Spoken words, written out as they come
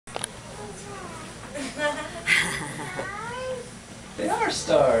summer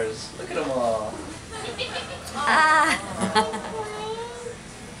stars. Look at them all.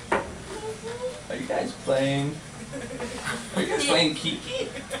 Are you guys playing? Are you guys playing Kiki?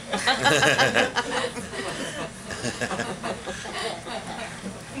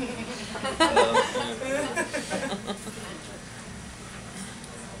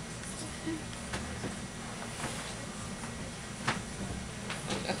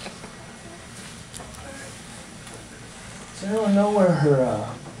 Does anyone know where her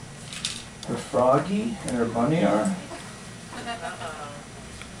froggy and her bunny are?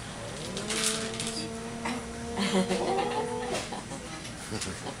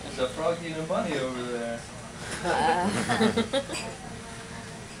 There's a froggy and a bunny over there.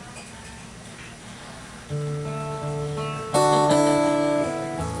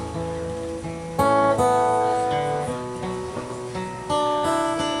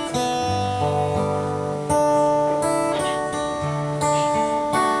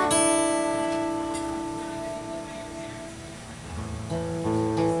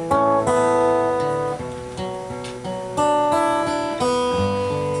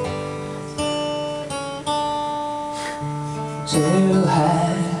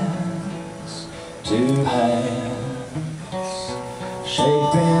 Two hands,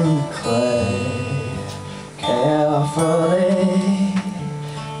 shaping clay carefully.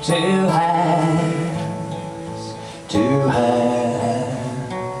 Two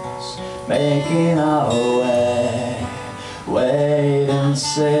hands, making our way. Wait and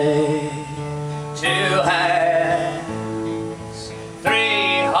see. Two hands,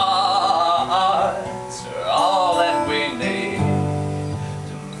 three hearts are all that we need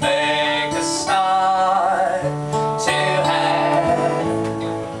to make a start. Two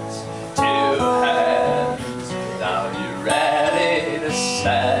hands, now you're ready to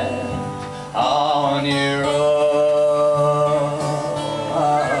stand on your own.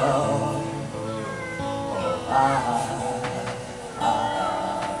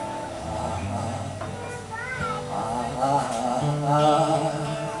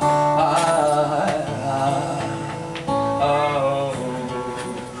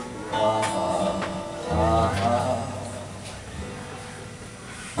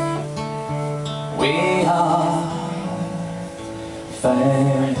 We are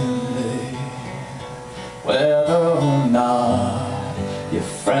family, whether or not you're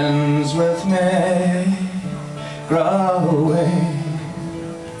friends with me. Growing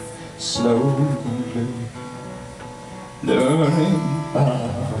slowly, learning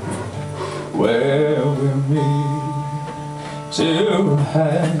about where we meet. Two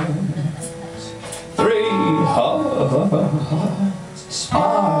hands, three hearts,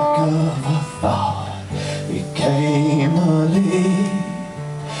 spark of a thought became a lead.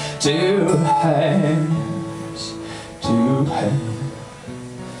 Two hands,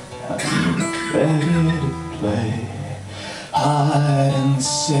 I'm ready to play hide and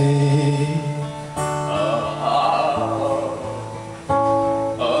seek.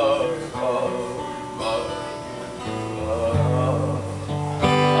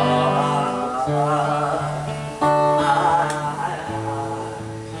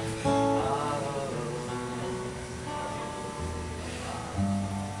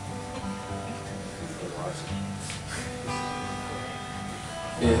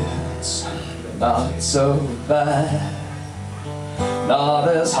 It's not so bad, not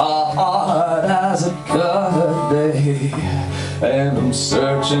as hard as it could be, and I'm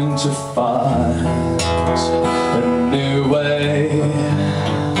searching to find a new way,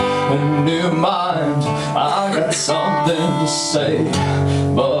 a new mind. I got something to say,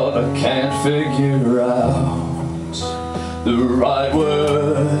 but I can't figure out the right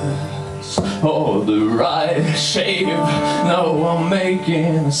words or the right shape. No, I'm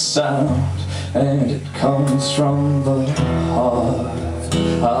making a sound, and it comes from the heart.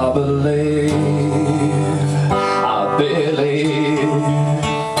 I believe, I believe.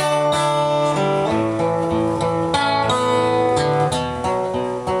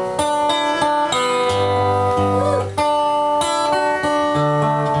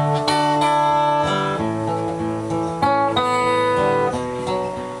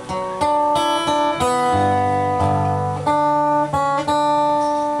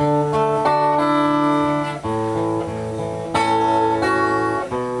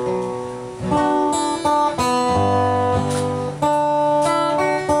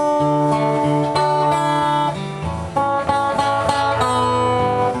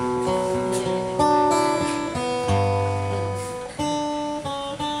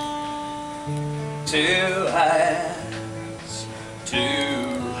 Two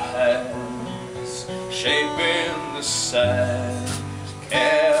hands shaping the sand,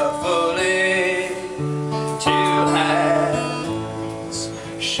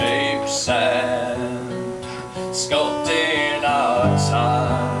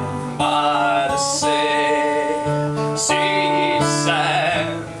 time by the sea,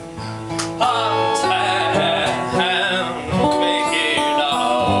 sand, hot hand, making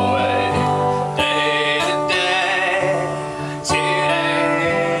our way day to day,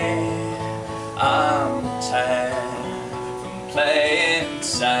 today. I'm tired from playing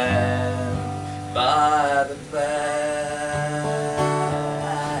sand by the bay.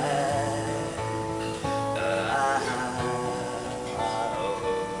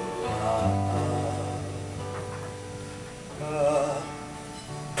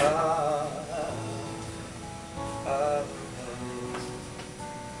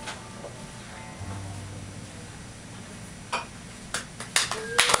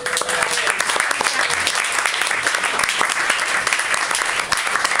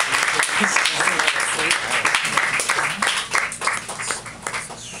 He's